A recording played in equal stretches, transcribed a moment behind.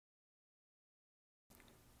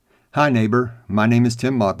Hi, neighbor. My name is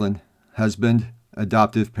Tim Maudlin, husband,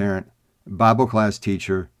 adoptive parent, Bible class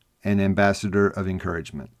teacher, and ambassador of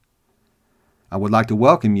encouragement. I would like to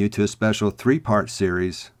welcome you to a special 3-part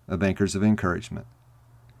series of Anchors of Encouragement.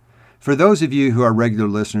 For those of you who are regular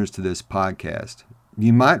listeners to this podcast,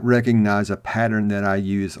 you might recognize a pattern that I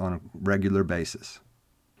use on a regular basis.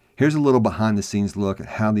 Here's a little behind-the-scenes look at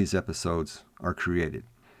how these episodes are created.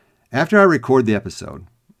 After I record the episode,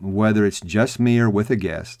 whether it's just me or with a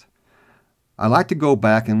guest, I like to go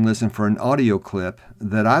back and listen for an audio clip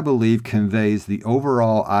that I believe conveys the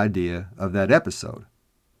overall idea of that episode.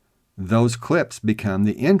 Those clips become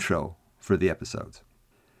the intro for the episodes.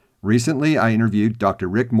 Recently, I interviewed Dr.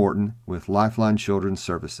 Rick Morton with Lifeline Children's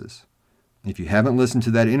Services. If you haven't listened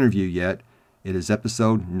to that interview yet, it is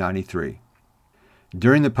episode 93.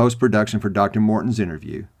 During the post-production for Dr. Morton's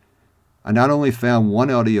interview, I not only found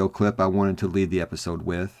one audio clip I wanted to lead the episode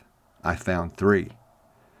with, I found 3.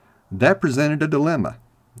 That presented a dilemma: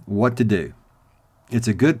 what to do. It's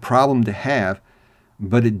a good problem to have,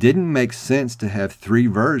 but it didn't make sense to have 3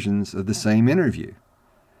 versions of the same interview.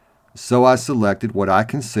 So I selected what I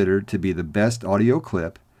considered to be the best audio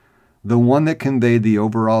clip, the one that conveyed the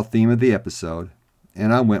overall theme of the episode,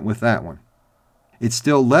 and I went with that one. It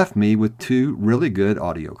still left me with 2 really good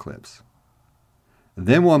audio clips.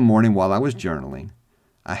 Then one morning while I was journaling,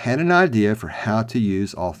 I had an idea for how to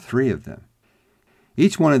use all 3 of them.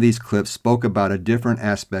 Each one of these clips spoke about a different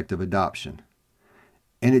aspect of adoption.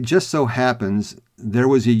 And it just so happens there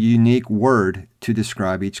was a unique word to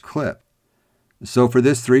describe each clip. So for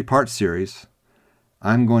this 3-part series,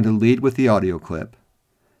 I'm going to lead with the audio clip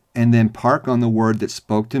and then park on the word that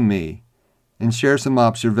spoke to me and share some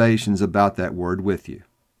observations about that word with you.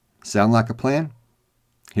 Sound like a plan?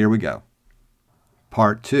 Here we go.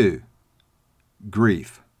 Part 2,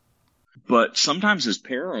 grief. But sometimes as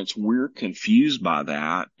parents, we're confused by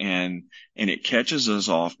that, and it catches us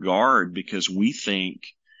off guard because we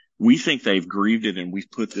think they've grieved it and we've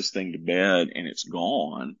put this thing to bed and it's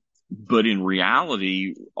gone. But in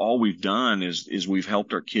reality, all we've done is we've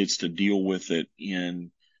helped our kids to deal with it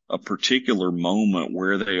in a particular moment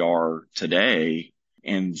where they are today,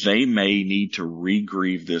 and they may need to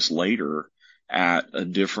re-grieve this later at a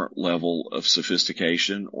different level of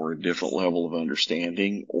sophistication or a different level of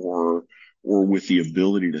understanding or with the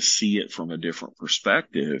ability to see it from a different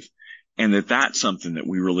perspective. And that's something that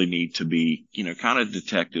we really need to be, kind of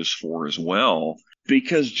detectives for as well,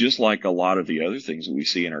 because just like a lot of the other things that we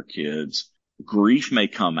see in our kids, grief may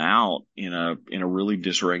come out in a really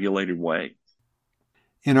dysregulated way.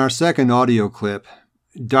 In our second audio clip,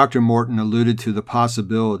 Dr. Morton alluded to the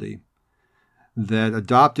possibility that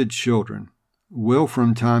adopted children will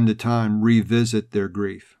from time to time revisit their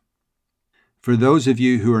grief. For those of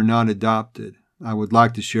you who are not adopted, I would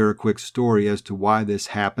like to share a quick story as to why this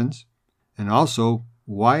happens and also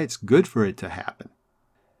why it's good for it to happen.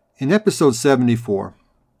 In episode 74,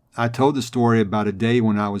 I told the story about a day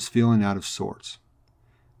when I was feeling out of sorts.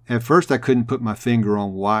 At first, I couldn't put my finger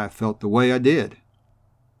on why I felt the way I did.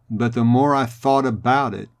 But the more I thought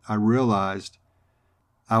about it, I realized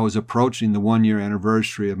I was approaching the 1-year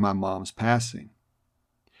anniversary of my mom's passing.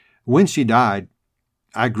 When she died,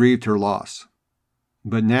 I grieved her loss.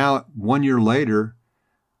 But now, 1 year later,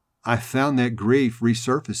 I found that grief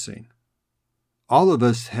resurfacing. All of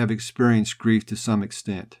us have experienced grief to some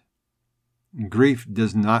extent. Grief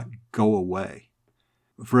does not go away.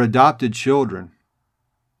 For adopted children,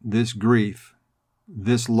 this grief,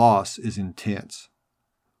 this loss is intense.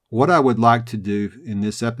 What I would like to do in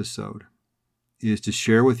this episode is to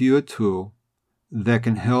share with you a tool that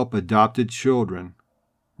can help adopted children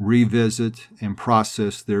revisit and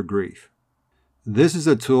process their grief. This is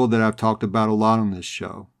a tool that I've talked about a lot on this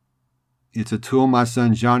show. It's a tool my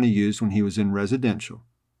son Johnny used when he was in residential.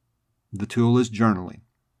 The tool is journaling.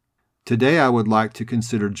 Today I would like to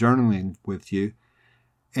consider journaling with you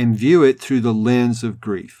and view it through the lens of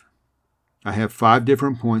grief. I have 5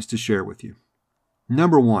 different points to share with you.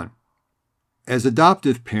 Number 1, as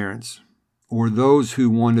adoptive parents, or those who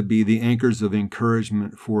want to be the anchors of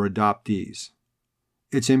encouragement for adoptees,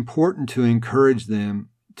 it's important to encourage them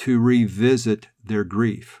to revisit their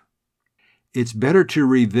grief. It's better to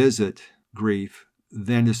revisit grief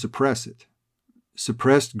than to suppress it.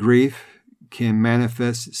 Suppressed grief can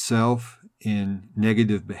manifest itself in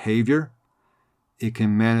negative behavior. It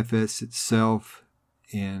can manifest itself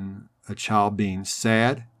in a child being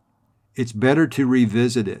sad. It's better to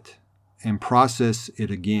revisit it and process it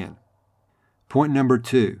again. Point number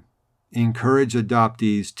 2, encourage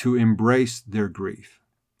adoptees to embrace their grief.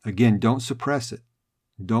 Again, don't suppress it.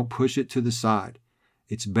 Don't push it to the side.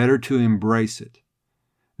 It's better to embrace it.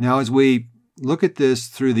 Now, as we look at this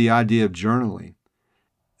through the idea of journaling.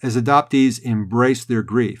 As adoptees embrace their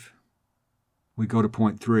grief, we go to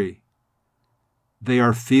point 3. They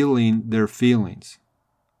are feeling their feelings.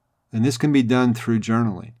 And this can be done through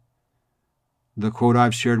journaling. The quote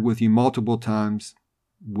I've shared with you multiple times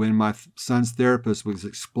when my son's therapist was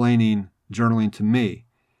explaining journaling to me.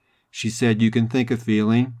 She said, you can think a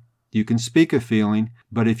feeling, you can speak a feeling,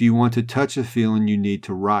 but if you want to touch a feeling, you need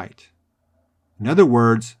to write. In other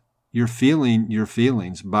words, you're feeling your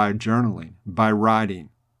feelings by journaling, by writing.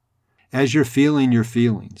 As you're feeling your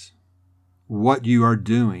feelings, what you are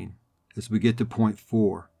doing, as we get to point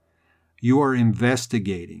 4, you are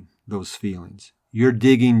investigating those feelings. You're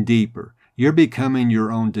digging deeper. You're becoming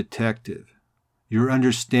your own detective. You're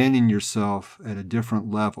understanding yourself at a different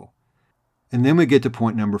level. And then we get to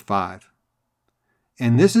point number 5.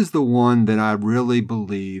 And this is the one that I really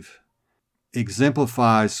believe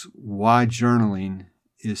exemplifies why journaling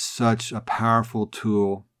is such a powerful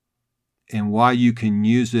tool and why you can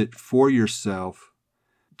use it for yourself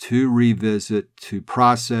to revisit, to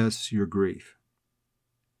process your grief.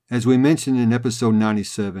 As we mentioned in episode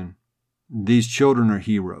 97, these children are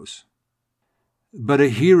heroes. But a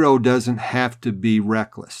hero doesn't have to be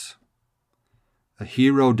reckless. A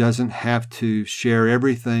hero doesn't have to share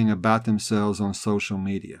everything about themselves on social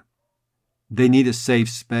media. They need a safe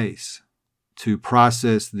space to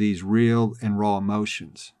process these real and raw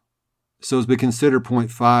emotions. So as we consider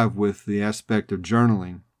point 5 with the aspect of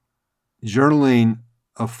journaling, journaling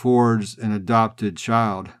affords an adopted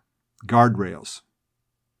child guardrails.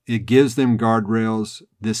 It gives them guardrails,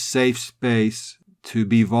 this safe space to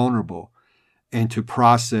be vulnerable and to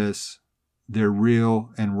process their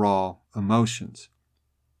real and raw emotions.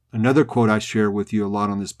 Another quote I share with you a lot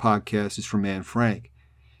on this podcast is from Anne Frank.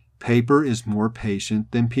 Paper is more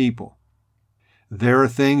patient than people. There are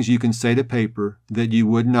things you can say to paper that you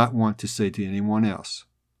would not want to say to anyone else.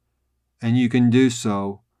 And you can do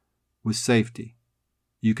so with safety.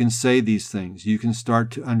 You can say these things. You can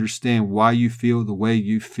start to understand why you feel the way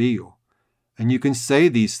you feel. And you can say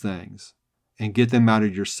these things and get them out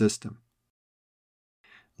of your system.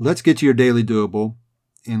 Let's get to your daily doable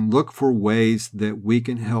and look for ways that we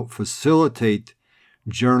can help facilitate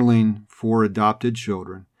journaling for adopted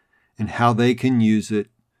children and how they can use it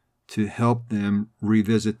to help them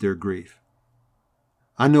revisit their grief.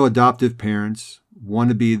 I know adoptive parents want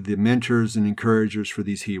to be the mentors and encouragers for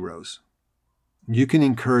these heroes. You can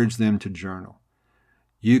encourage them to journal.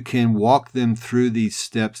 You can walk them through these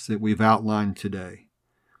steps that we've outlined today.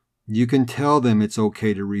 You can tell them it's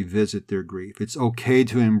okay to revisit their grief. It's okay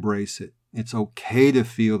to embrace it. It's okay to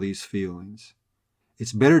feel these feelings.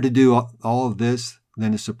 It's better to do all of this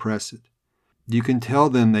than to suppress it. You can tell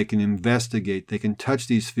them they can investigate, they can touch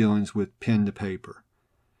these feelings with pen to paper.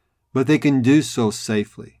 But they can do so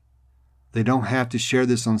safely. They don't have to share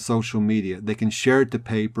this on social media. They can share it to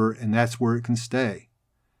paper, and that's where it can stay.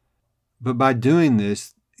 But by doing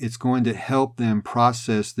this, it's going to help them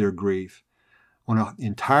process their grief on an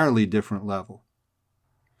entirely different level.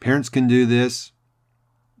 Parents can do this.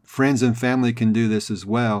 Friends and family can do this as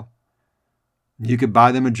well. You could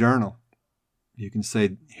buy them a journal. You can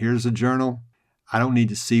say, here's a journal. I don't need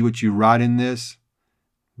to see what you write in this,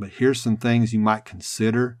 but here's some things you might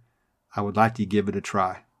consider. I would like to give it a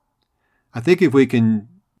try. I think if we can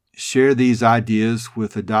share these ideas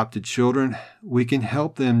with adopted children, we can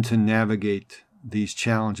help them to navigate these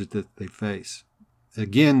challenges that they face.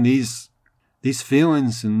 Again, these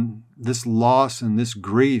feelings and this loss and this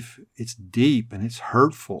grief, it's deep and it's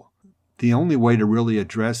hurtful. The only way to really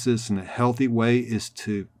address this in a healthy way is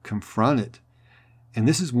to confront it. And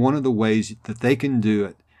this is one of the ways that they can do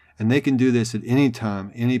it. And they can do this at any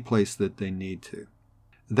time, any place that they need to.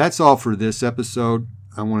 That's all for this episode.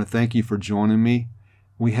 I want to thank you for joining me.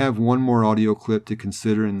 We have one more audio clip to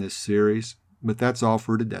consider in this series, but that's all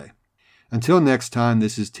for today. Until next time,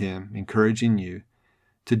 this is Tim, encouraging you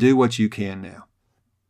to do what you can now.